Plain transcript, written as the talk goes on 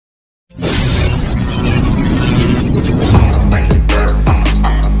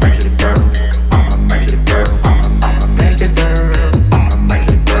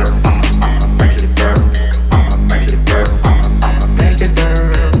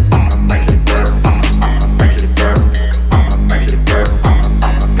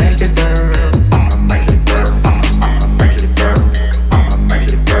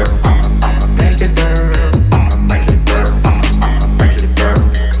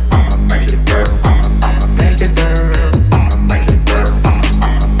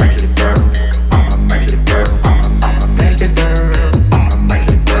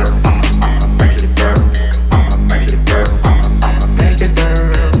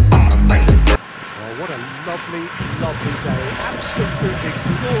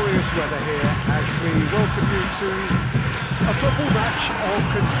to a football match of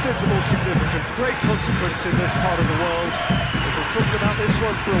considerable significance, great consequence in this part of the world. We've been talking about this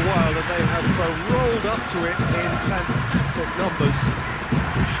one for a while, and they have rolled up to it in fantastic numbers.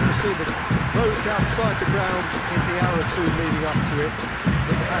 You should have seen the roads outside the ground in the hour or two leading up to it.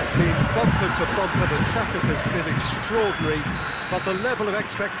 It has been bumper to bumper, the traffic has been extraordinary, but the level of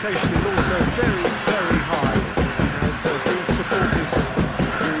expectation is also very, very high. And these supporters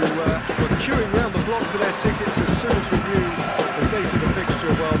who were queuing round the block for their tickets as soon as we knew the date of the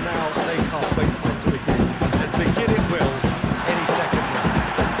fixture, well, now they can't wait for it to begin. And begin it will any second now.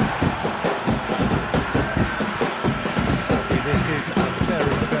 Certainly this is a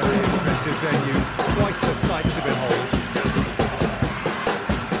very, very impressive venue, quite a sight to behold.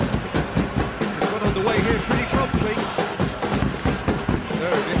 We've got underway here pretty promptly. So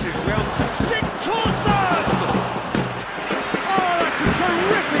this is round to Sigthorsson! Oh, that's a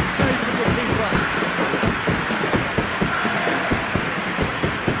terrific save from the keeper.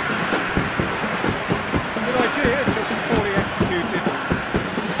 Good idea, just poorly executed.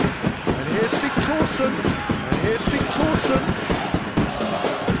 And here's Sigthorsson, and here's Sigthorsson.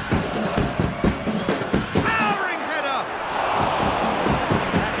 Towering header!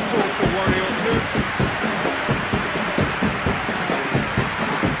 That's caused a worry or two.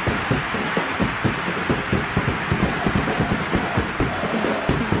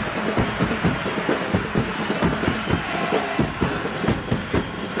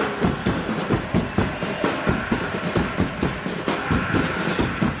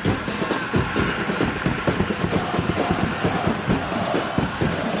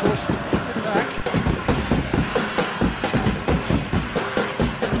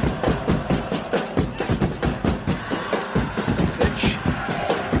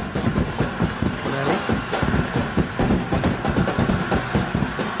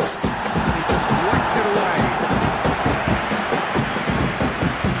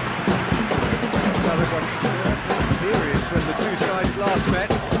 When the two sides last met,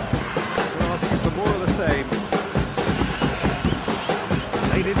 so asking for more of the same.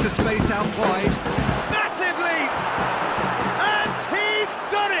 Played into space out wide. Massive leap! And he's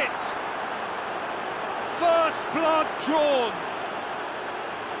done it! First blood drawn.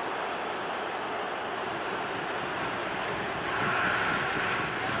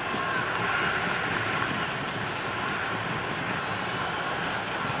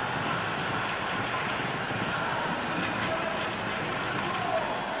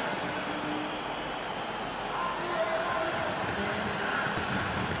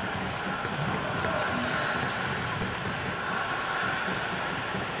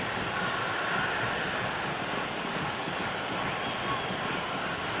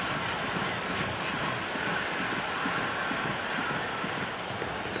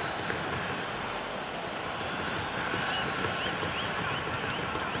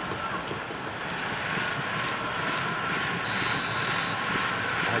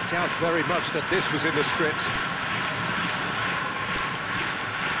 I doubt very much that this was in the script.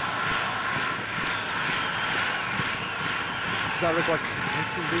 Zaragwak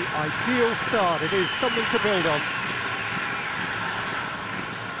making the ideal start. It is something to build on.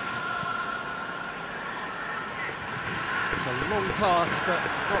 It's a long pass, but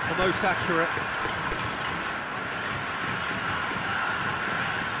not the most accurate.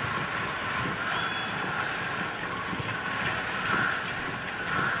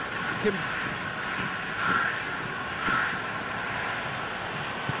 Kim.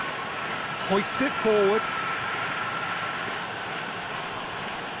 Hoists it forward.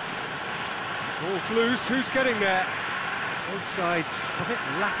 Ball's loose, who's getting there? Both sides a bit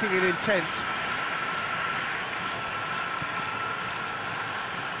lacking in intent.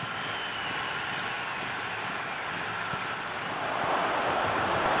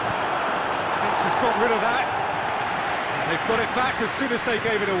 Finch has got rid of that. They've got it back as soon as they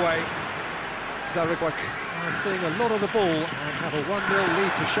gave it away. Zaragwak are seeing a lot of the ball and have a 1-0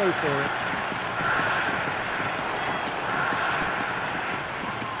 lead to show for it.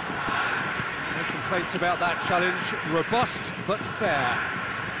 No complaints about that challenge. Robust but fair.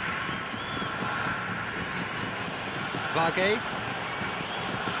 Vage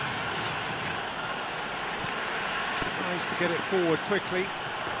tries to get it forward quickly.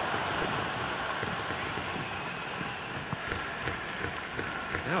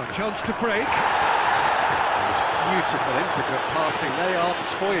 Now a chance to break. Beautiful, intricate passing. They are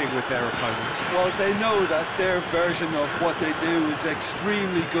toying with their opponents. Well, they know that their version of what they do is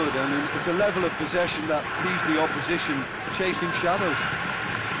extremely good. I mean, it's a level of possession that leaves the opposition chasing shadows.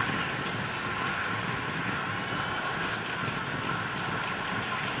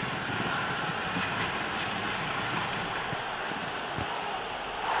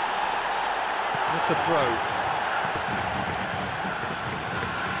 to throw.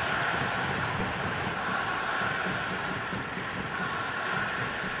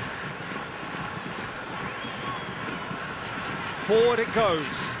 Forward it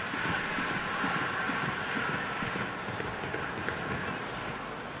goes.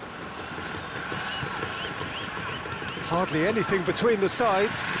 Hardly anything between the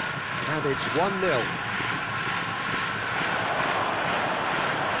sides, and it's 1-0.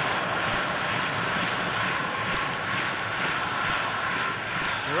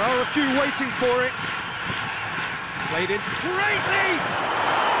 There are a few waiting for it. Played into great lead!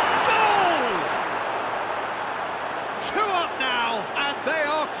 Goal! 2 up now, and they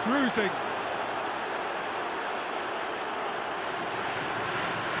are cruising.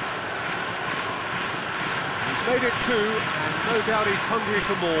 He's made it 2, and no doubt he's hungry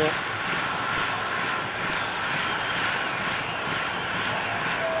for more.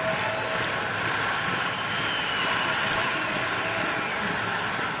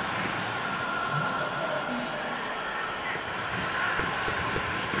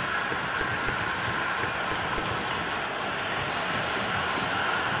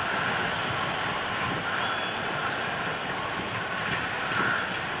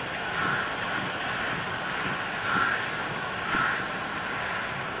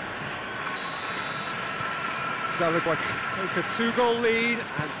 Uruguay take a 2-goal lead,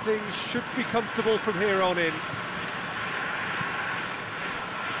 and things should be comfortable from here on in.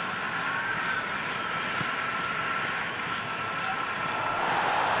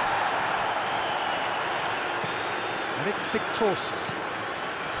 And it's Sigthorsson.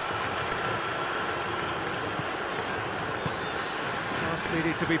 Pass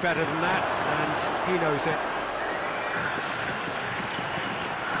needed to be better than that, and he knows it.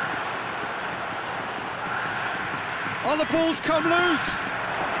 Oh, the ball's come loose!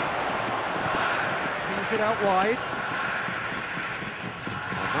 Cleans it out wide.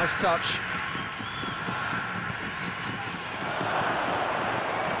 Oh, nice touch.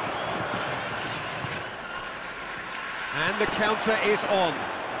 And the counter is on.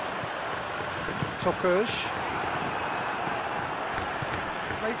 Tokush.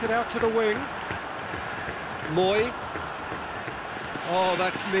 Plays it out to the wing. Moy. Oh,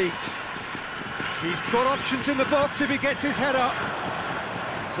 that's neat. He's got options in the box if he gets his head up.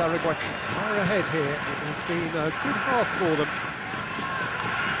 Uruguay are ahead here. It has been a good half for them.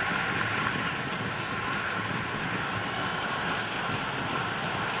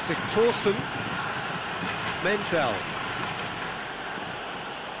 Sigthorsson. Mendel.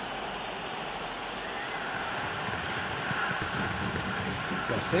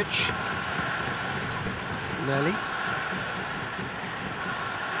 Besic. Nelly.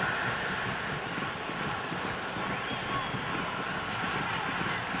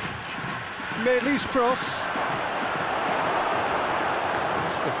 Medley's cross.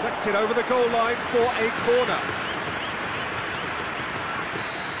 It's deflected over the goal line for a corner.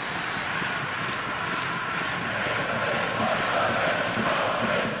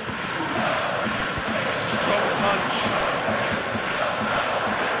 Strong punch.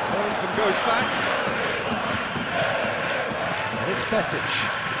 Turns and goes back. And it's Besic.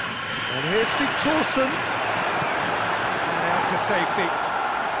 And here's Sigthorsson. And out to safety.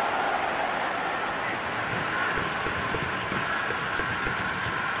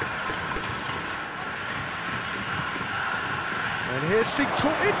 And here's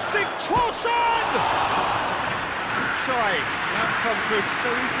Sigthorsson. It's Sigthorsson! Try. The outcome could so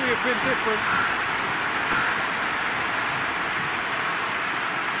easily have been different.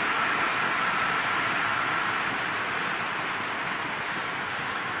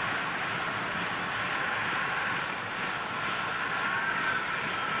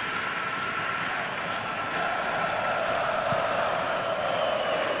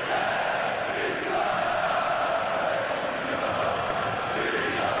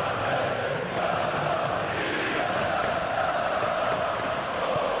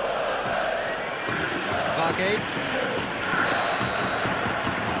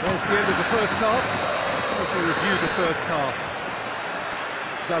 There's the end of the first half. To review the first half.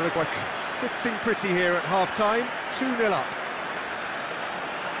 Uruguay sitting pretty here at half-time, 2-0 up.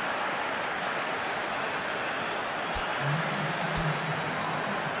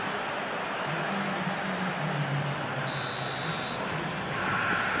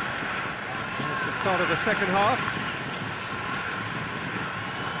 There's the start of the second half.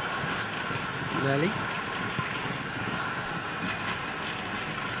 Nelly.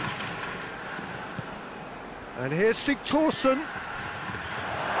 And here's Sigthorsson.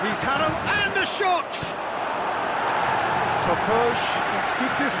 He's had him, and the shot! Tokush, that's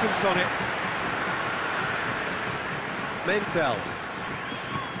good distance on it. Mendel.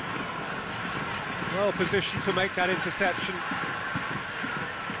 Well positioned to make that interception.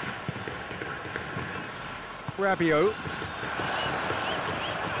 Rabiot.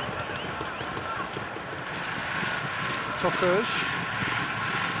 Tokush.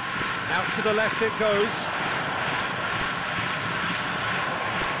 Out to the left it goes.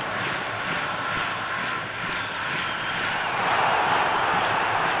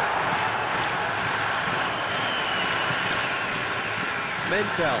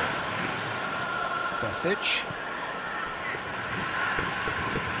 Mendel. Besic.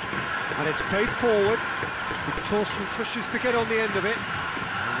 And it's played forward. Thorson pushes to get on the end of it.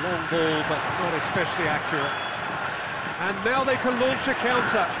 A long ball, but not especially accurate. And now they can launch a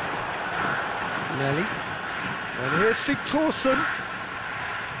counter. Nelly. And here's Sigthorsson.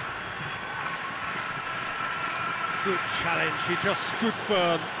 Good challenge, he just stood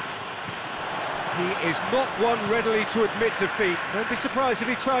firm. He is not one readily to admit defeat. Don't be surprised if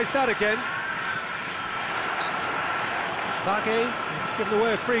he tries that again. Bagay has given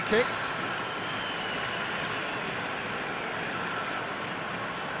away a free kick.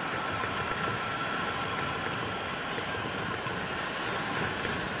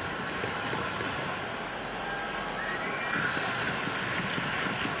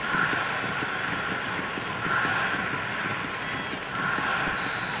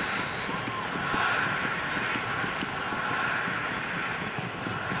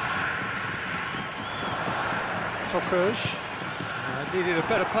 Tokush. Needed a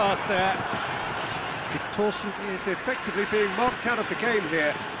better pass there. Thorson is effectively being marked out of the game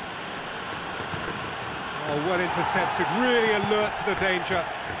here. Oh, well intercepted, really alert to the danger.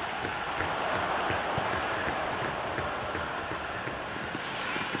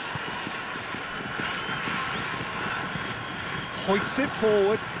 Hoists it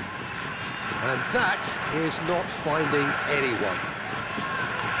forward. And that is not finding anyone.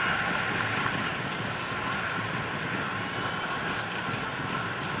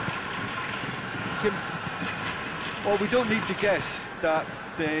 Well, we don't need to guess that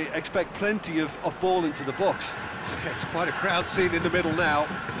they expect plenty of ball into the box. It's quite a crowd scene in the middle now.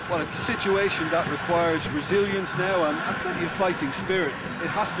 Well, it's a situation that requires resilience now and plenty of fighting spirit. It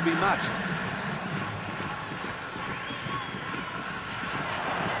has to be matched.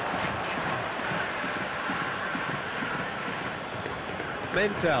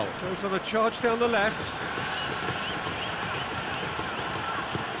 Mendel goes on a charge down the left.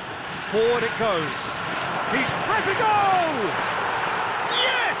 Forward it goes. He has a goal!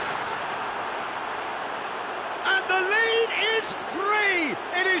 Yes! And the lead is 3!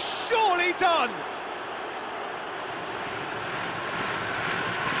 It is surely done!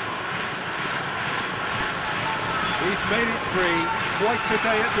 He's made it 3. Quite a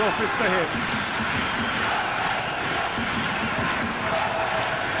day at the office for him.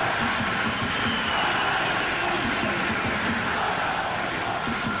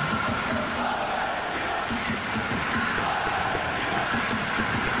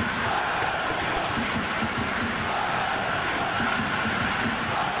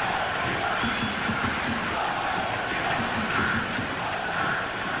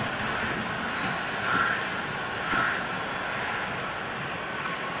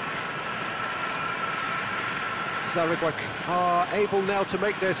 Zaragwak are able now to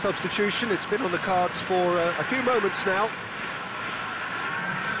make their substitution. It's been on the cards for a few moments now.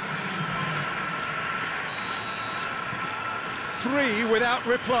 Three without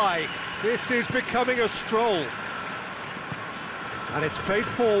reply. This is becoming a stroll. And it's played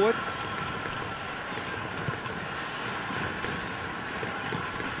forward.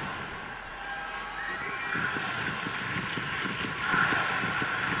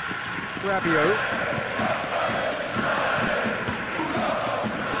 Rabiot.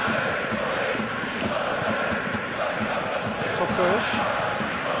 Tokush.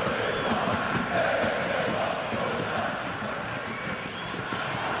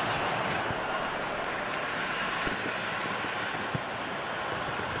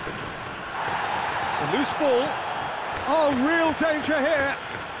 It's a loose ball. Oh, real danger here.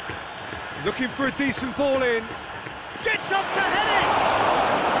 Looking for a decent ball in. Gets up to head it!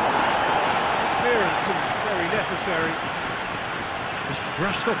 Clearance and very necessary. Just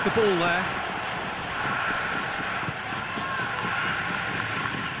brushed off the ball there.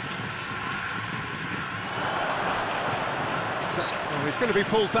 He's going to be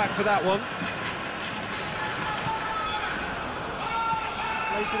pulled back for that one.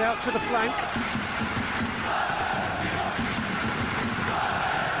 Plays it out to the flank.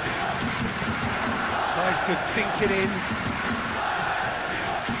 Tries to dink it in.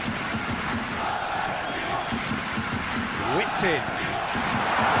 Whipped in.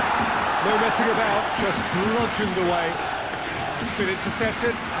 No messing about, just bludgeoned away. It's been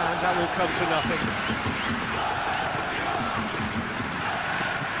intercepted, and that will come to nothing.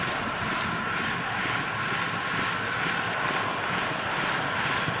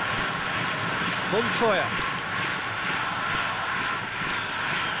 Montoya.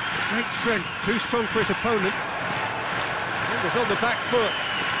 Great strength, too strong for his opponent. Fingers on the back foot.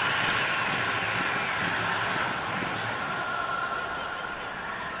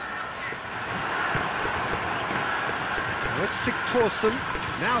 It's Sigthorsson,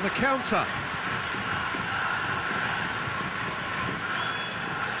 now the counter.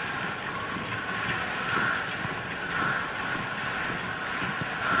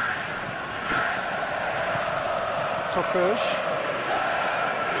 Tokush.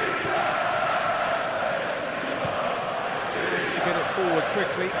 Tries to get it forward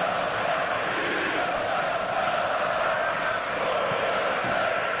quickly.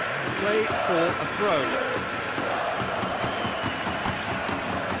 Play for a throw.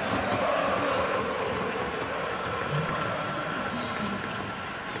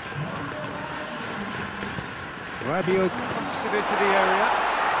 Rabiot pumps it into the area.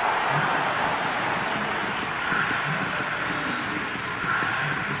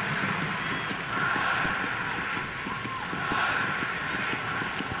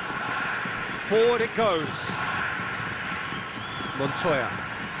 Forward it goes. Montoya.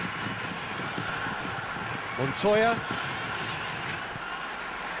 Montoya.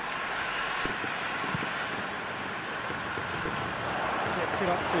 Gets it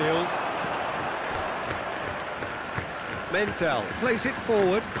upfield. Mendel plays it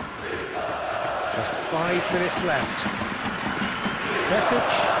forward. Just 5 minutes left. Besic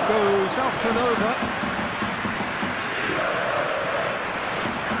goes up and over.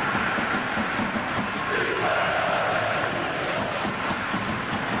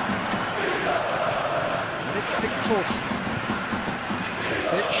 And it's Sigthorsson.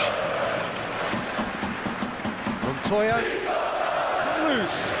 Besic. Montoya. It's come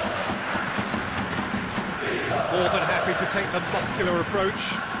loose. More than happy to take the muscular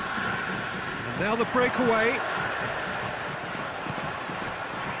approach. And now the breakaway.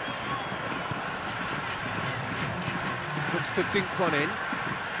 Looks to dink one in.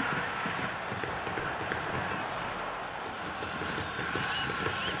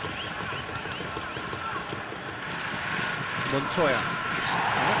 Montoya.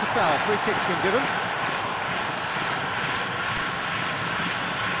 And that's a foul. Free kick's been given.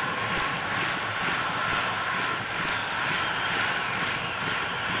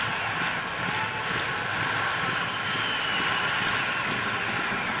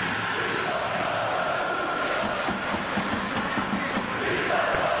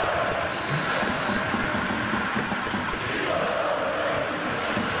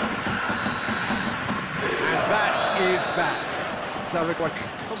 That. Uruguay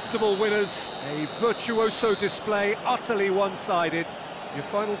comfortable winners, a virtuoso display, utterly one-sided. Your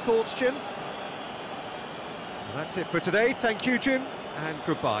final thoughts, Jim? Well, that's it for today. Thank you, Jim, and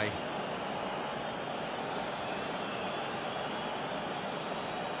goodbye.